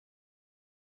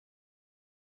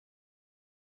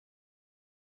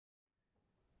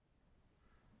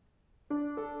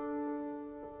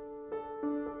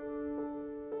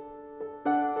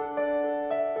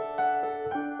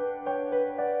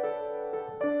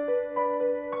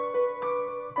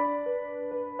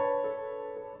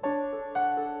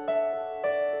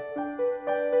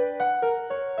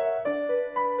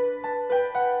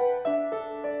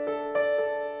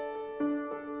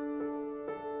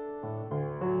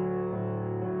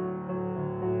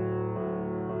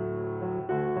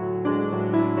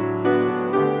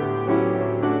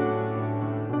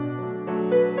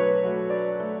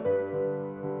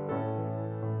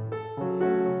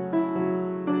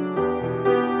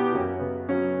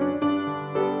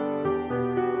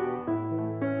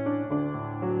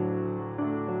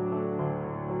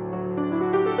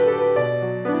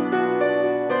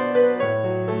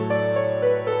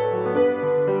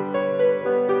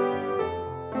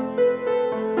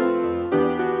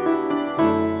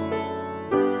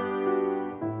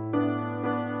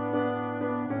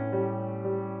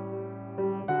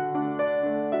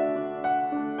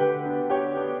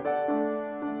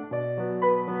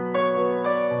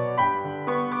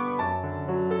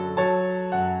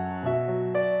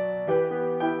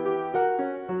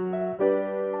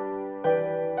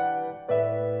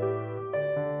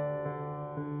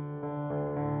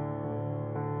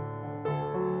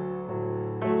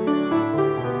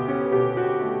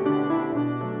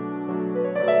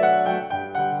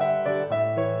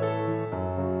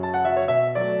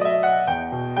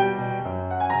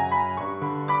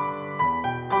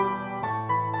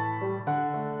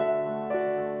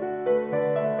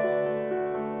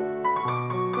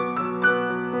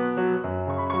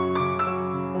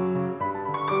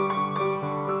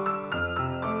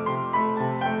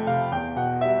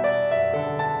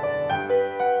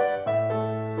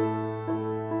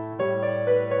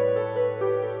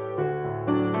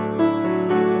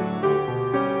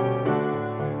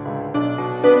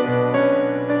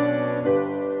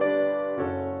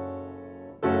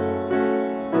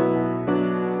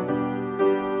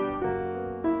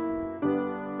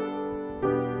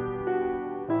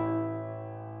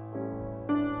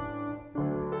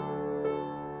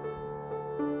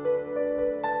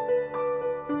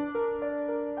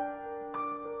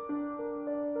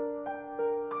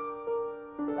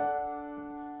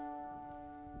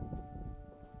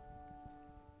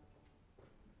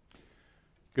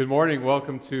Good morning.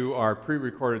 Welcome to our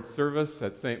pre-recorded service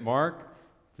at St. Mark.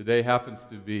 Today happens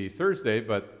to be Thursday,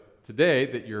 but today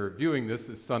that you're viewing this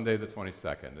is Sunday the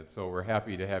 22nd, and so we're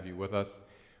happy to have you with us.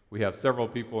 We have several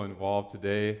people involved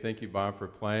today. Thank you, Bob, for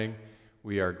playing.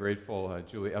 We are grateful,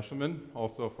 Julie Eshleman,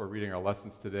 also for reading our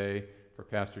lessons today, for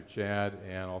Pastor Chad,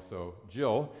 and also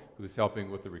Jill, who's helping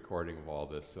with the recording of all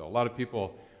this. So a lot of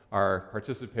people are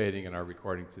participating in our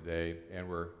recording today, and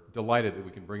we're delighted that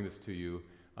we can bring this to you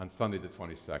on Sunday the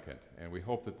 22nd. And we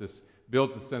hope that this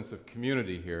builds a sense of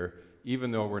community here.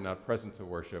 Even though we're not present to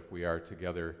worship, we are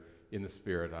together in the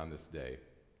Spirit on this day.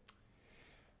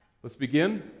 Let's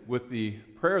begin with the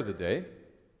prayer of the day,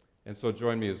 and so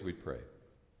join me as we pray.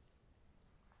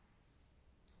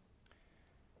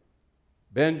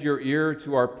 Bend your ear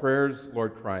to our prayers,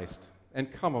 Lord Christ,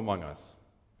 and come among us.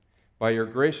 By your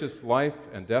gracious life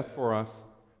and death for us,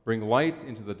 bring light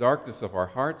into the darkness of our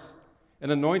hearts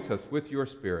and anoint us with your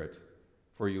Spirit.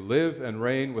 For you live and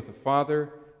reign with the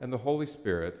Father and the Holy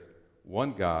Spirit,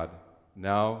 one God,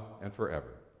 now and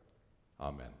forever.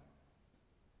 Amen.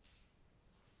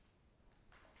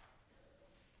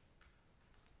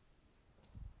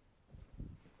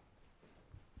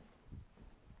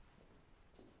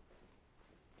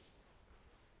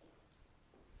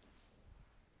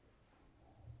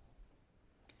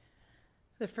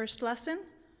 The first lesson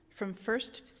from 1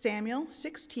 Samuel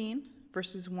 16,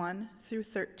 verses 1 through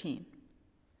 13.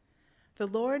 The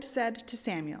Lord said to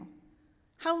Samuel,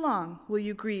 "How long will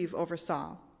you grieve over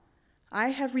Saul?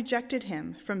 I have rejected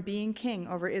him from being king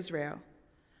over Israel.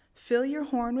 Fill your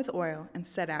horn with oil and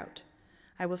set out.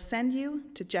 I will send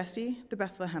you to Jesse the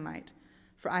Bethlehemite,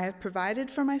 for I have provided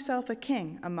for myself a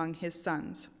king among his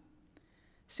sons."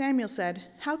 Samuel said,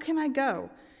 "How can I go?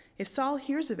 If Saul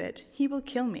hears of it, he will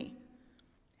kill me."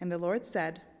 And the Lord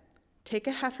said, "Take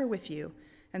a heifer with you,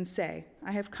 and say,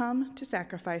 'I have come to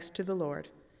sacrifice to the Lord.'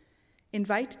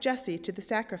 Invite Jesse to the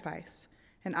sacrifice,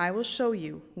 and I will show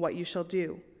you what you shall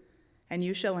do, and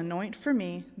you shall anoint for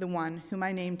me the one whom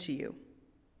I name to you."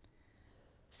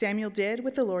 Samuel did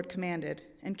what the Lord commanded,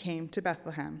 and came to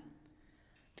Bethlehem.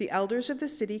 The elders of the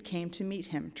city came to meet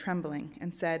him, trembling,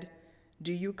 and said,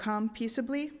 "Do you come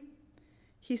peaceably?"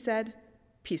 He said,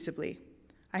 "Peaceably.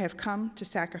 I have come to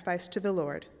sacrifice to the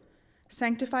Lord.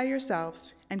 Sanctify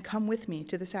yourselves and come with me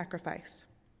to the sacrifice."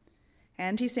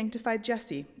 And he sanctified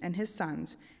Jesse and his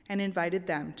sons and invited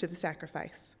them to the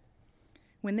sacrifice.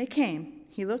 When they came,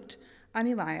 he looked on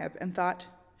Eliab and thought,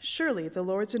 "Surely the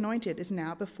Lord's anointed is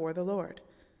now before the Lord."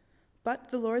 But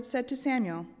the Lord said to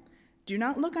Samuel, "Do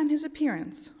not look on his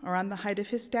appearance or on the height of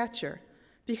his stature,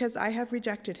 because I have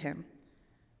rejected him.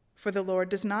 For the Lord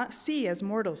does not see as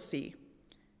mortals see.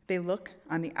 They look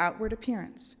on the outward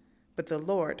appearance, but the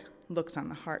Lord looks on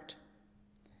the heart."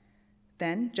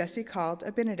 Then Jesse called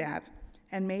Abinadab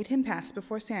and made him pass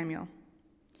before Samuel.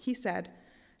 He said,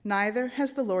 "Neither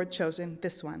has the Lord chosen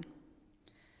this one."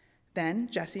 Then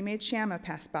Jesse made Shammah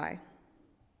pass by,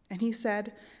 and he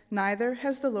said, "Neither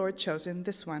has the Lord chosen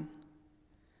this one."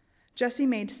 Jesse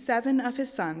made 7 of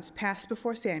his sons pass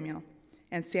before Samuel,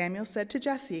 and Samuel said to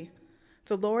Jesse,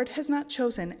 "The Lord has not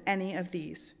chosen any of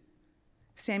these."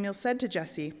 Samuel said to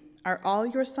Jesse, "Are all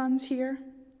your sons here?"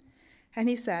 And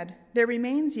he said, "There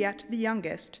remains yet the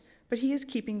youngest, but he is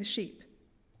keeping the sheep."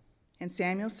 And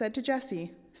Samuel said to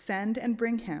Jesse, "Send and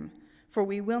bring him, for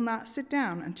we will not sit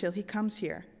down until he comes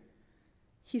here."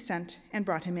 He sent and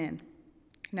brought him in.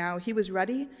 Now he was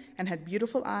ruddy and had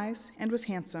beautiful eyes and was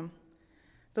handsome.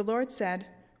 The Lord said,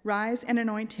 "Rise and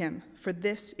anoint him, for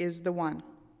this is the one."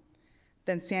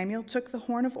 Then Samuel took the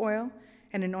horn of oil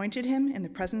and anointed him in the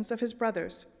presence of his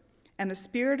brothers. And the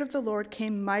Spirit of the Lord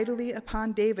came mightily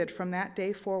upon David from that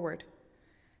day forward.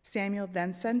 Samuel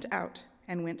then sent out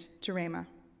and went to Ramah.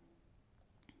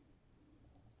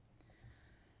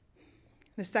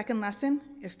 The second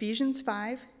lesson, Ephesians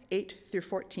 5, 8 through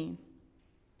 14.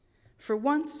 "For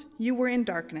once you were in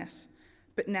darkness,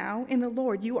 but now in the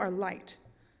Lord you are light.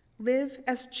 Live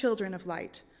as children of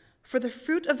light, for the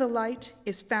fruit of the light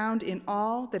is found in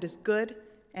all that is good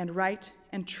and right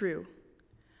and true.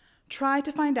 Try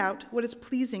to find out what is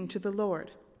pleasing to the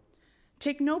Lord.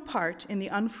 Take no part in the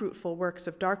unfruitful works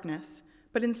of darkness,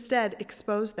 but instead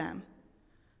expose them.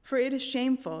 For it is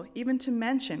shameful even to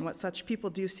mention what such people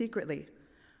do secretly.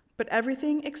 But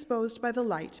everything exposed by the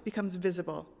light becomes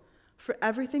visible, for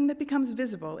everything that becomes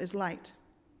visible is light.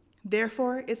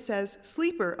 Therefore it says,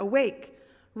 'Sleeper, awake,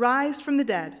 rise from the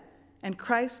dead, and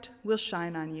Christ will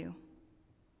shine on you.'"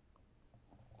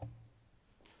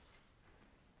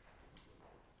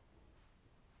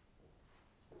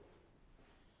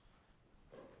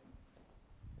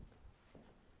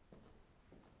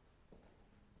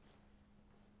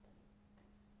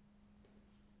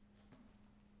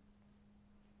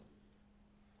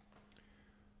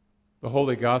 The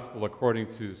Holy Gospel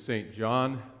according to St.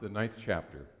 John, the 9th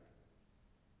chapter.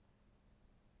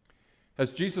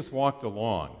 As Jesus walked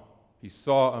along, he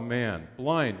saw a man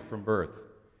blind from birth.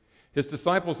 His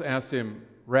disciples asked him,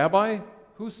 "Rabbi,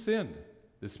 who sinned,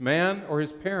 this man or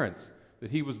his parents,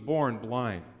 that he was born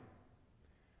blind?"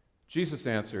 Jesus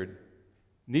answered,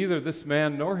 "Neither this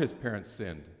man nor his parents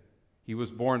sinned. He was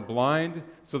born blind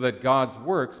so that God's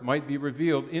works might be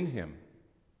revealed in him.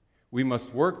 We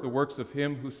must work the works of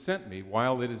him who sent me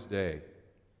while it is day.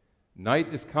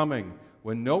 Night is coming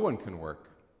when no one can work.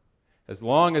 As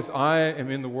long as I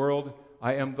am in the world,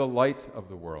 I am the light of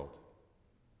the world."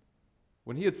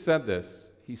 When he had said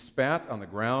this, he spat on the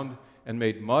ground and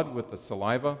made mud with the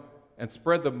saliva and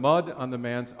spread the mud on the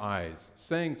man's eyes,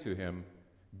 saying to him,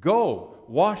 "Go,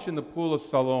 wash in the pool of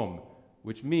Siloam,"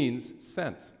 which means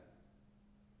sent.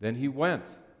 Then he went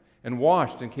and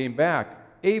washed and came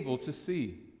back, able to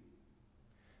see.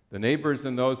 The neighbors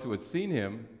and those who had seen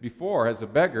him before as a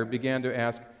beggar began to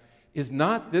ask, "Is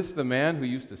not this the man who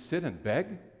used to sit and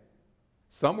beg?"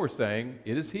 Some were saying,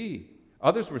 "It is he."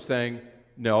 Others were saying,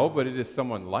 "No, but it is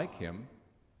someone like him."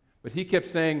 But he kept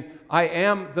saying, "I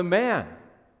am the man."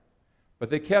 But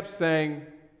they kept saying,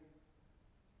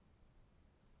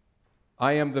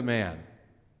 "I am the man."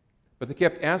 But they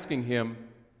kept asking him,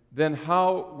 "Then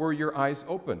how were your eyes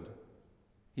opened?"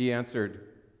 He answered,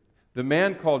 "The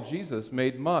man called Jesus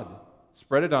made mud,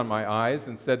 spread it on my eyes,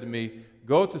 and said to me,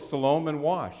 'Go to Siloam and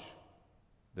wash.'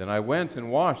 Then I went and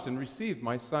washed and received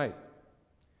my sight."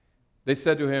 They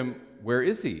said to him, "Where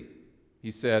is he?"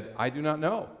 He said, "I do not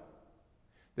know."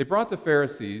 They brought the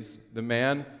Pharisees the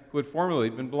man who had formerly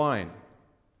been blind.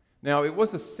 Now it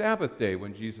was a Sabbath day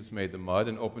when Jesus made the mud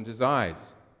and opened his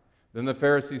eyes. Then the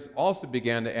Pharisees also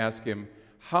began to ask him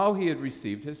how he had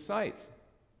received his sight.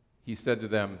 He said to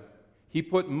them, "He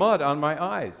put mud on my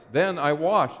eyes. Then I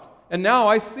washed, and now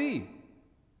I see."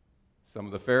 Some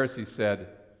of the Pharisees said,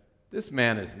 "This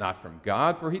man is not from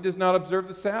God, for he does not observe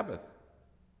the Sabbath."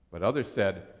 But others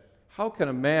said, "How can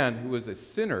a man who is a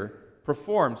sinner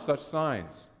perform such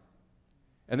signs?"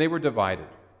 And they were divided.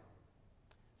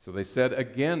 So they said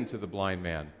again to the blind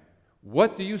man,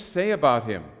 "What do you say about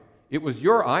him? It was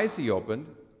your eyes he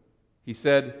opened." He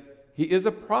said, "He is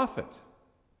a prophet."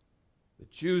 The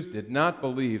Jews did not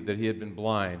believe that he had been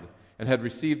blind and had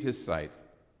received his sight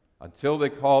until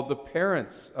they called the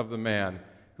parents of the man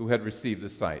who had received the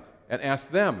sight and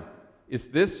asked them, "Is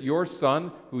this your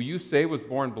son who you say was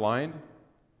born blind?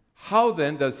 How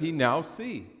then does he now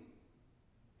see?"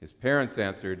 His parents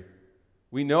answered,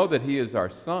 "We know that he is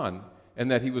our son and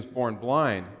that he was born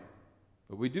blind,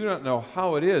 but we do not know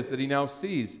how it is that he now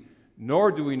sees,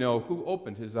 nor do we know who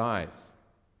opened his eyes.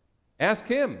 Ask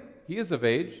him, he is of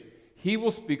age. He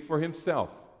will speak for himself."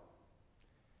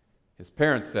 His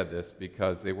parents said this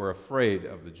because they were afraid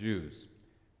of the Jews.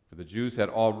 For the Jews had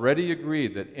already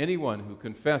agreed that anyone who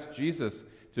confessed Jesus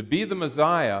to be the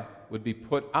Messiah would be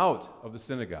put out of the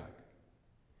synagogue.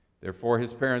 Therefore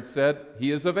his parents said,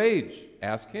 "He is of age.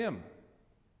 Ask him."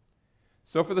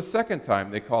 So for the second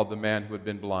time they called the man who had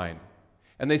been blind.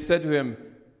 And they said to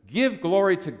him, "Give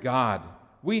glory to God.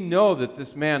 We know that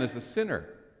this man is a sinner."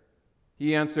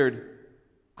 He answered,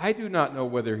 "I do not know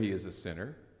whether he is a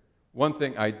sinner. One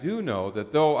thing I do know,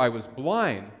 that though I was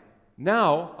blind,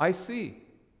 now I see."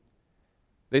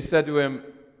 They said to him,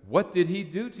 "What did he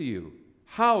do to you?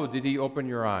 How did he open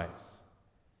your eyes?"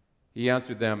 He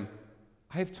answered them,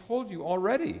 "I have told you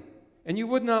already, and you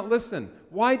would not listen.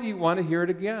 Why do you want to hear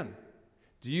it again?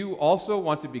 Do you also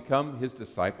want to become his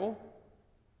disciple?"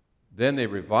 Then they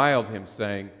reviled him,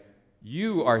 saying,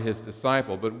 "You are his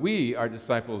disciple, but we are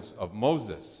disciples of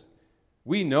Moses.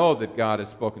 We know that God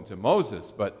has spoken to Moses,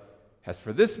 but as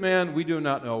for this man, we do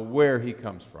not know where he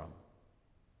comes from."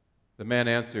 The man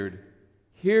answered,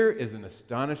 "Here is an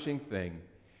astonishing thing.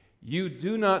 You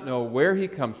do not know where he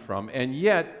comes from, and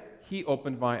yet he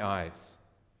opened my eyes.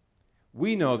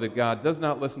 We know that God does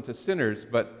not listen to sinners,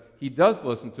 but he does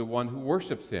listen to one who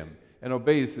worships him and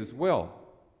obeys his will.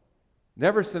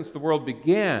 Never since the world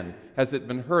began has it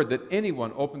been heard that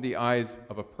anyone opened the eyes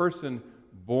of a person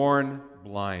born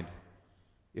blind.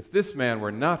 If this man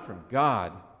were not from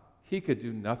God, he could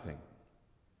do nothing."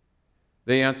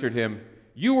 They answered him,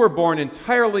 "You were born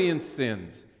entirely in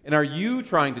sins, and are you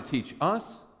trying to teach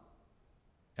us?"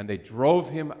 And they drove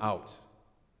him out.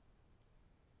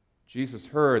 Jesus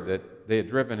heard that they had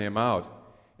driven him out,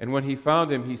 and when he found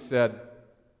him, he said,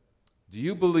 "Do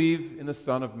you believe in the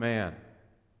Son of Man?"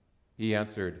 He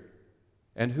answered,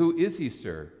 "And who is he,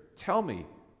 sir? Tell me,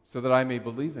 so that I may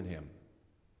believe in him."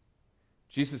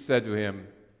 Jesus said to him,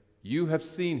 "You have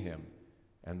seen him,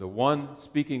 and the one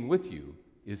speaking with you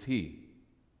is he."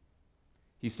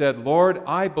 He said, "Lord,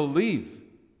 I believe,"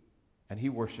 and he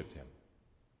worshiped him.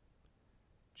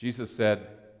 Jesus said,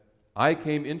 "I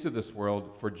came into this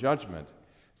world for judgment,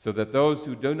 so that those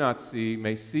who do not see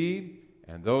may see,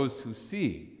 and those who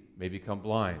see may become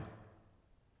blind."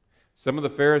 Some of the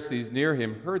Pharisees near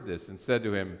him heard this and said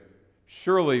to him,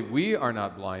 "Surely we are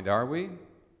not blind, are we?"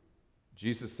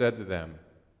 Jesus said to them,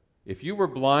 "If you were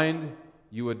blind,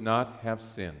 you would not have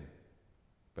sin.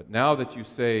 But now that you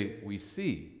say, 'We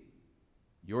see,'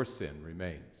 your sin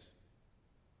remains."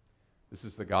 This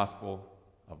is the gospel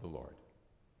of the Lord.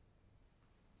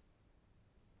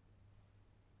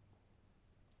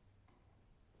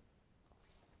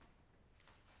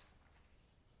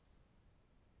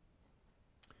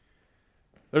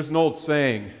 There's an old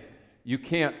saying, "You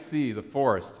can't see the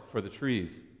forest for the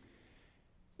trees."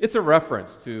 It's a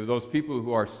reference to those people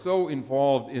who are so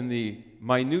involved in the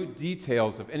minute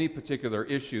details of any particular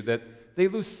issue that they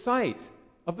lose sight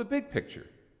of the big picture.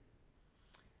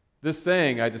 This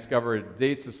saying, I discovered,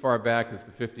 dates as far back as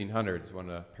the 1500s, when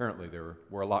apparently there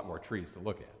were a lot more trees to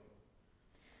look at.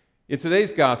 In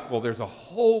today's gospel, there's a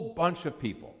whole bunch of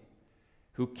people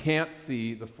who can't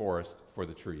see the forest for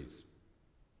the trees.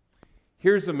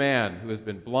 Here's a man who has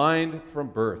been blind from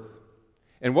birth.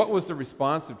 And what was the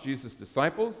response of Jesus'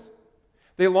 disciples?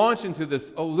 They launch into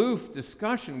this aloof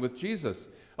discussion with Jesus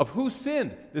of who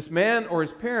sinned, this man or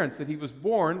his parents, that he was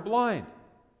born blind.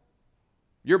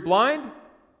 "You're blind?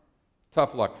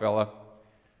 Tough luck, fella.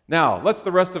 Now, let's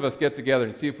the rest of us get together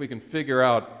and see if we can figure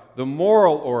out the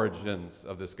moral origins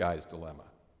of this guy's dilemma."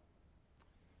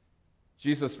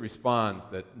 Jesus responds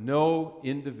that no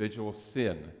individual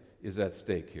sin is at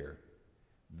stake here.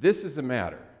 This is a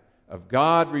matter of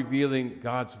God revealing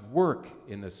God's work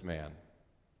in this man.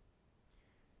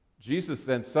 Jesus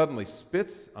then suddenly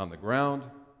spits on the ground,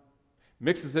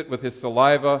 mixes it with his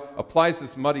saliva, applies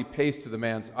this muddy paste to the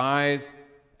man's eyes,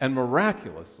 and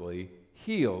miraculously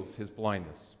heals his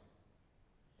blindness.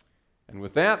 And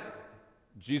with that,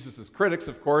 Jesus' critics,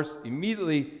 of course,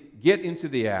 immediately get into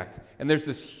the act, and there's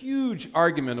this huge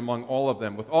argument among all of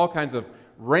them with all kinds of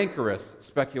rancorous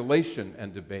speculation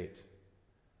and debate.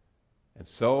 And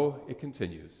so it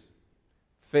continues,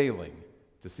 failing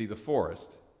to see the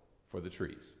forest for the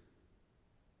trees.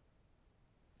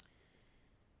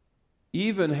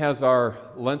 Even as our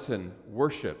Lenten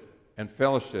worship and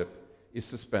fellowship is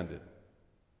suspended,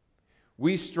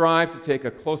 we strive to take a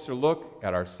closer look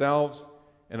at ourselves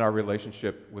and our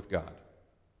relationship with God.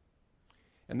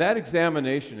 And that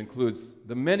examination includes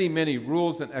the many, many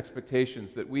rules and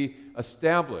expectations that we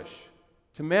establish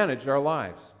to manage our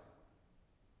lives.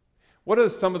 What are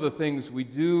some of the things we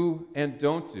do and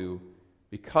don't do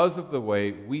because of the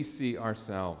way we see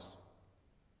ourselves?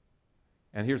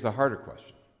 And here's a harder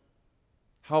question.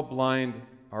 How blind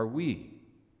are we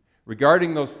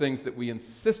regarding those things that we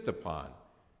insist upon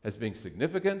as being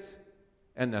significant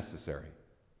and necessary?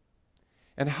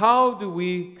 And how do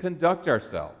we conduct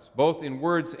ourselves, both in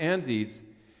words and deeds,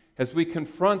 as we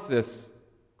confront this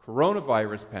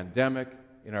coronavirus pandemic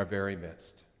in our very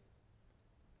midst?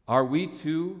 Are we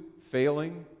too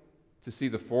failing to see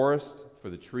the forest for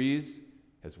the trees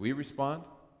as we respond?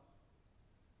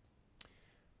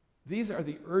 These are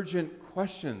the urgent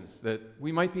questions that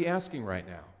we might be asking right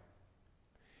now.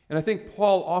 And I think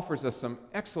Paul offers us some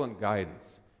excellent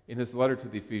guidance in his letter to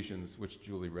the Ephesians, which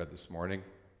Julie read this morning.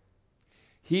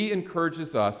 He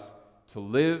encourages us to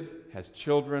live as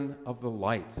children of the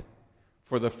light,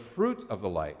 for the fruit of the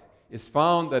light is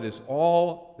found that is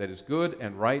all that is good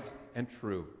and right and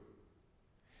true.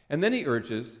 And then he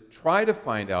urges, try to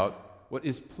find out what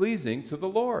is pleasing to the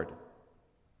Lord.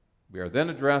 We are then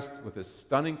addressed with this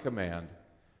stunning command,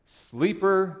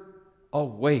 "Sleeper,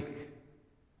 awake,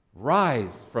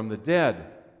 rise from the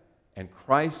dead, and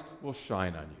Christ will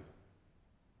shine on you."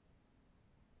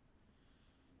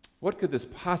 What could this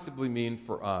possibly mean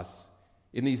for us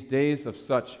in these days of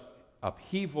such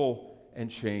upheaval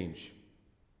and change?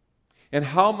 And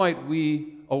how might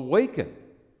we awaken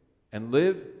and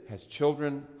live as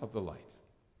children of the light?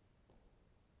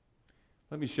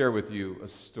 Let me share with you a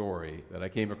story that I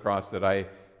came across that I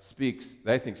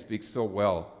think speaks so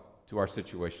well to our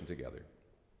situation together.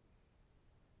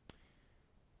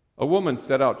 A woman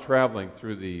set out traveling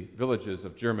through the villages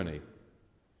of Germany.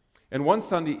 And one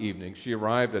Sunday evening, she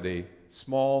arrived at a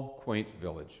small, quaint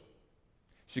village.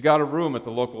 She got a room at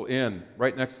the local inn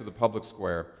right next to the public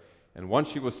square. And once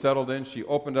she was settled in, she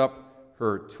opened up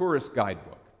her tourist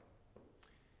guidebook.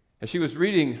 As she was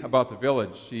reading about the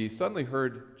village, she suddenly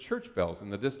heard church bells in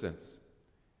the distance.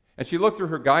 And she looked through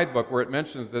her guidebook where it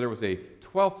mentioned that there was a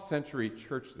 12th century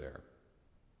church there.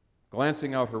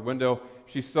 Glancing out her window,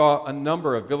 she saw a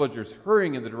number of villagers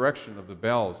hurrying in the direction of the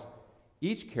bells,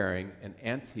 each carrying an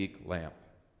antique lamp.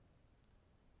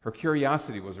 Her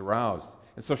curiosity was aroused,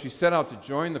 and so she set out to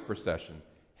join the procession,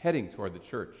 heading toward the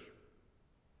church.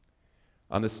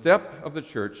 On the step of the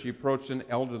church, she approached an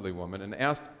elderly woman and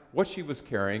asked what she was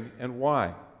carrying and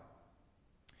why.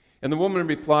 And the woman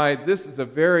replied, "This is a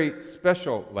very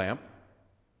special lamp.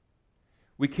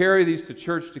 We carry these to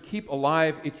church to keep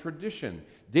alive a tradition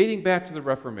dating back to the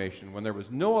Reformation, when there was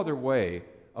no other way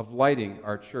of lighting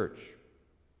our church.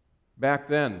 Back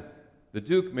then, the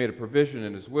Duke made a provision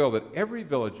in his will that every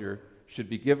villager should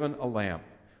be given a lamp,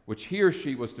 which he or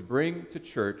she was to bring to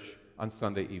church on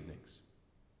Sunday evenings.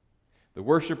 The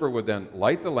worshiper would then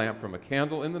light the lamp from a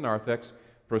candle in the narthex,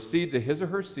 proceed to his or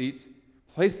her seat,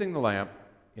 placing the lamp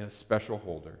in a special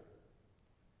holder.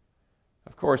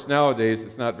 Of course, nowadays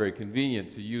it's not very convenient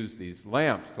to use these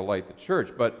lamps to light the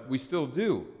church, but we still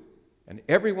do, and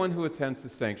everyone who attends the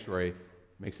sanctuary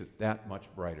makes it that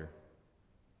much brighter.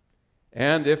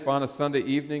 And if on a Sunday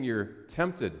evening you're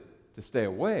tempted to stay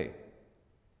away,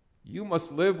 you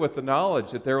must live with the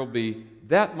knowledge that there will be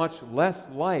that much less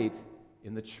light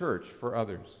in the church for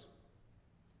others."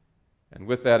 And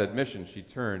with that admission, she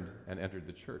turned and entered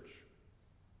the church.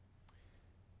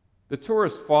 The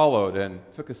tourist followed and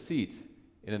took a seat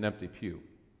in an empty pew.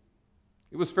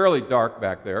 It was fairly dark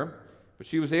back there, but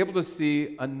she was able to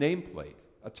see a nameplate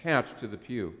attached to the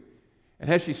pew. And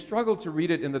as she struggled to read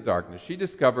it in the darkness, she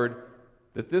discovered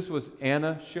that this was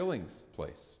Anna Schilling's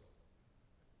place.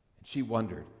 And she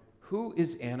wondered, who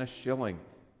is Anna Schilling?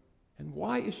 And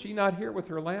why is she not here with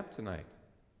her lamp tonight?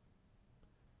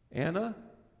 "Anna,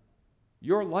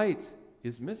 your light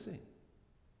is missing.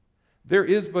 There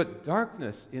is but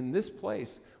darkness in this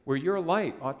place where your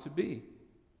light ought to be.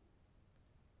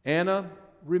 Anna,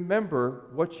 remember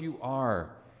what you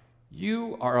are.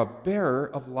 You are a bearer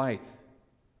of light.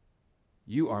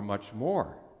 You are much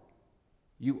more.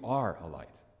 You are a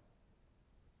light."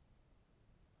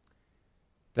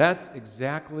 That's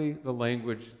exactly the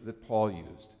language that Paul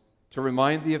used to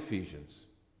remind the Ephesians.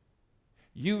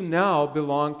 You now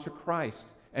belong to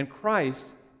Christ, and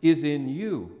Christ is in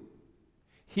you.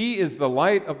 He is the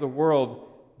light of the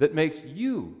world that makes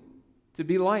you to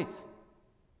be light.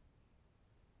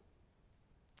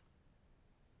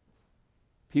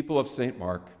 People of St.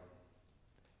 Mark,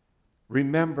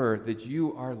 remember that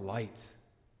you are light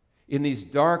in these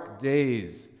dark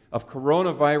days of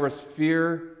coronavirus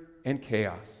fear and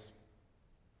chaos.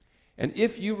 And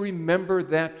if you remember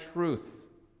that truth,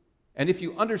 and if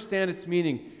you understand its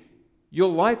meaning,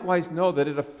 you'll likewise know that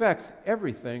it affects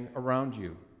everything around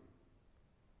you.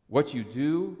 What you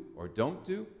do or don't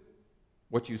do,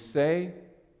 what you say,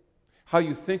 how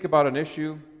you think about an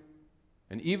issue,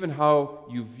 and even how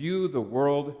you view the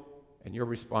world and your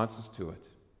responses to it.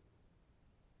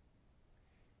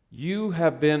 You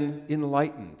have been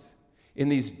enlightened in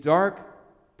these dark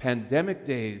pandemic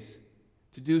days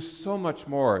to do so much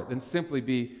more than simply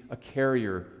be a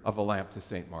carrier of a lamp to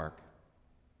St. Mark.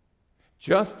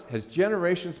 Just as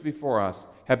generations before us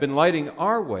have been lighting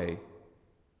our way,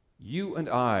 you and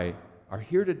I are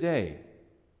here today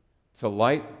to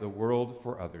light the world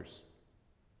for others.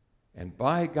 And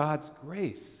by God's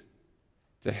grace,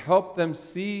 to help them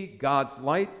see God's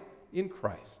light in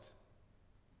Christ,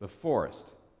 the forest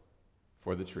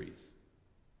for the trees.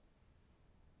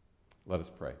 Let us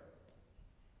pray.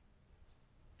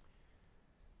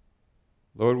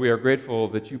 Lord, we are grateful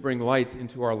that you bring light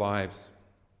into our lives.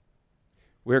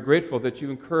 We are grateful that you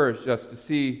encouraged us to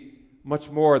see much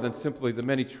more than simply the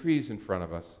many trees in front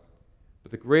of us,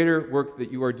 but the greater work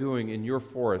that you are doing in your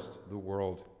forest, the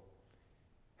world.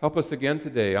 Help us again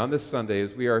today, on this Sunday,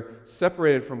 as we are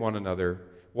separated from one another,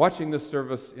 watching this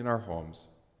service in our homes.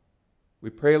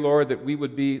 We pray, Lord, that we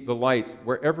would be the light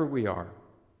wherever we are,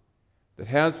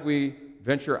 that as we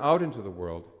venture out into the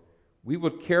world, we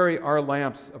would carry our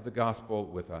lamps of the gospel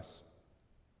with us.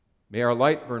 May our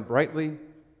light burn brightly,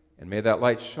 and may that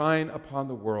light shine upon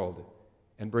the world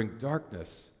and bring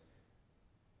darkness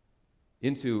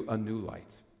into a new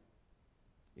light.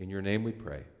 In your name we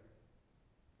pray.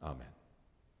 Amen.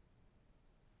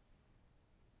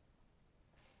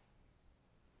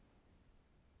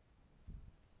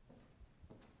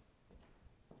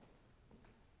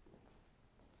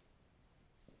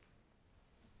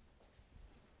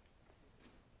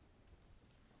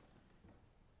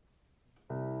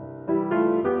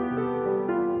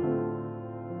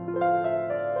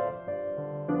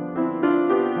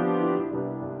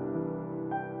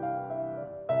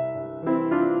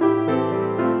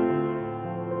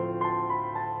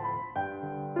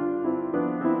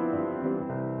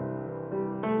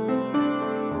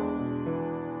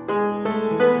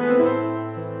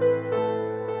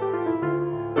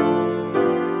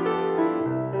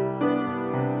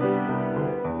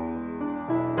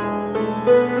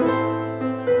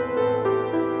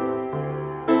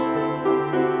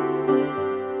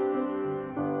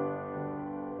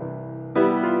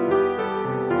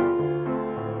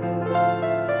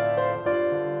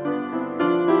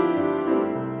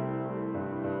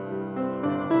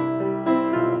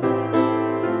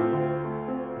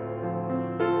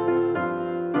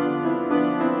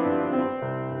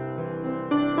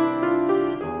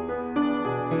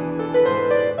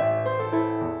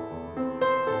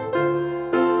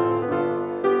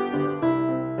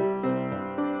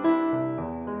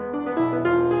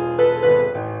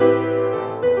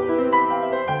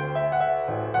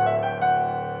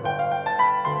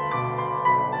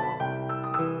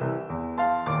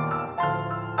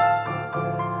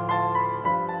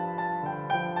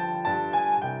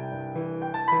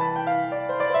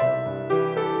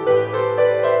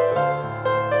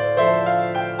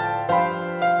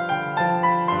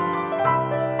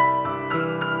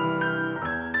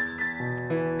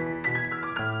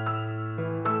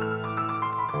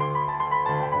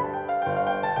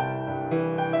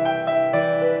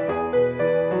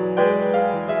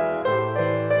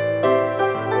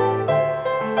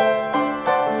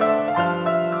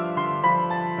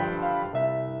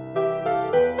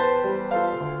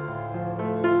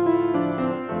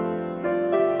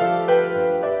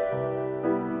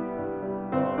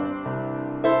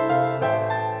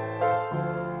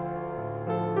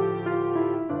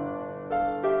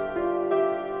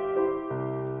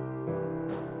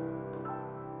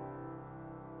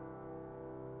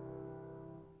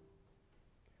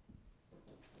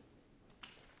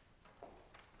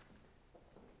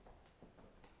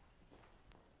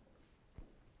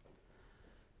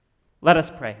 Let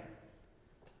us pray.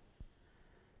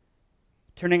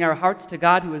 Turning our hearts to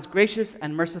God, who is gracious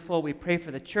and merciful, we pray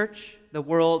for the church, the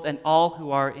world, and all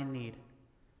who are in need.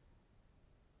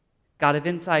 God of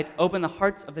insight, open the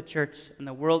hearts of the church and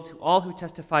the world to all who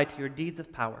testify to your deeds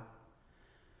of power.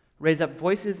 Raise up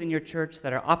voices in your church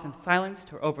that are often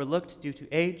silenced or overlooked due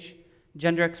to age,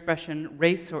 gender expression,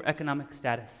 race, or economic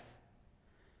status.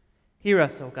 Hear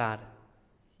us, O God.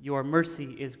 Your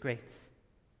mercy is great.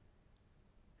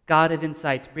 God of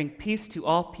insight, bring peace to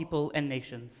all people and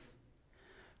nations.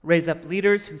 Raise up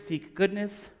leaders who seek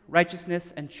goodness,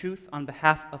 righteousness, and truth on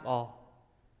behalf of all.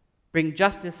 Bring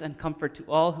justice and comfort to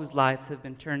all whose lives have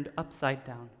been turned upside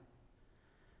down.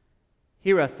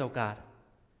 Hear us, O God.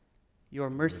 Your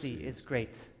mercy is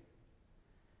great.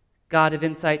 God of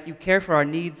insight, you care for our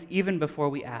needs even before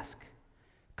we ask.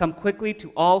 Come quickly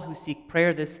to all who seek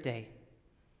prayer this day,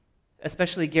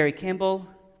 especially Gary Campbell,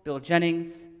 Bill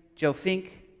Jennings, Joe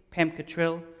Fink, Pam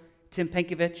Cottrill, Tim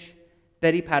Penkovich,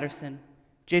 Betty Patterson,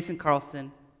 Jason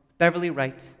Carlson, Beverly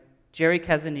Wright, Jerry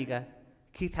Kazaniga,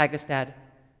 Keith Hagestad,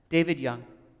 David Young,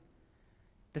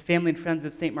 the family and friends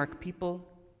of St. Mark people,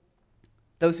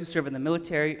 those who serve in the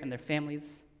military and their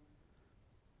families,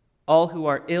 all who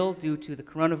are ill due to the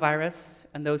coronavirus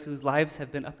and those whose lives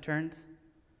have been upturned,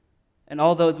 and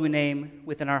all those we name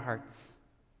within our hearts.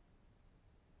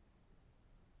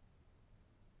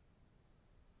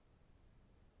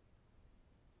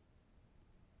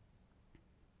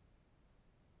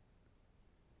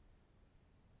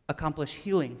 Accomplish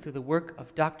healing through the work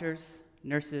of doctors,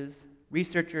 nurses,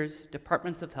 researchers,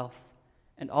 departments of health,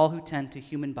 and all who tend to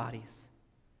human bodies.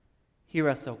 Hear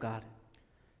us, O God.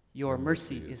 Your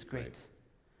mercy is great.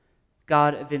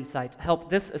 God of insight, help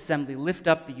this assembly lift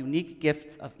up the unique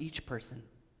gifts of each person,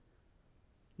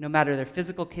 no matter their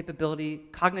physical capability,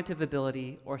 cognitive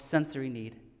ability, or sensory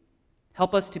need.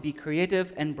 Help us to be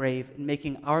creative and brave in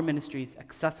making our ministries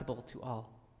accessible to all.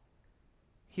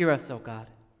 Hear us, O God.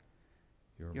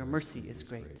 Your mercy is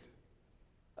great.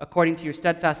 According to your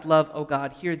steadfast love, O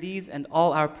God, hear these and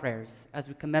all our prayers as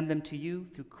we commend them to you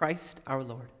through Christ our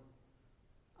Lord.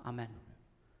 Amen.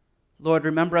 Lord,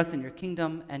 remember us in your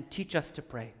kingdom and teach us to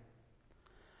pray.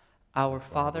 Our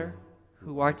Father,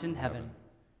 who art in heaven,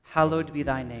 hallowed be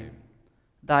thy name.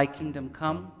 Thy kingdom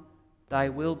come, thy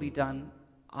will be done,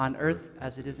 on earth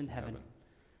as it is in heaven.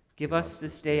 Give us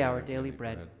this day our daily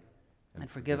bread, and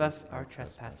forgive us our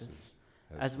trespasses,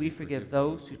 as we forgive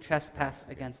those who trespass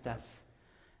against us.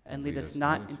 And lead us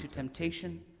not into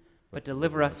temptation, but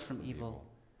deliver us from evil.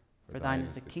 For thine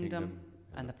is the kingdom,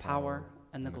 and the power,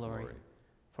 and the glory,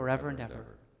 forever and ever.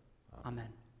 Amen.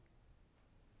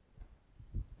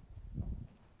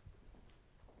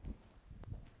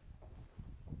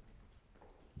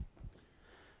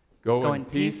 Go in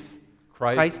peace.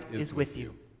 Christ is with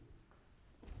you.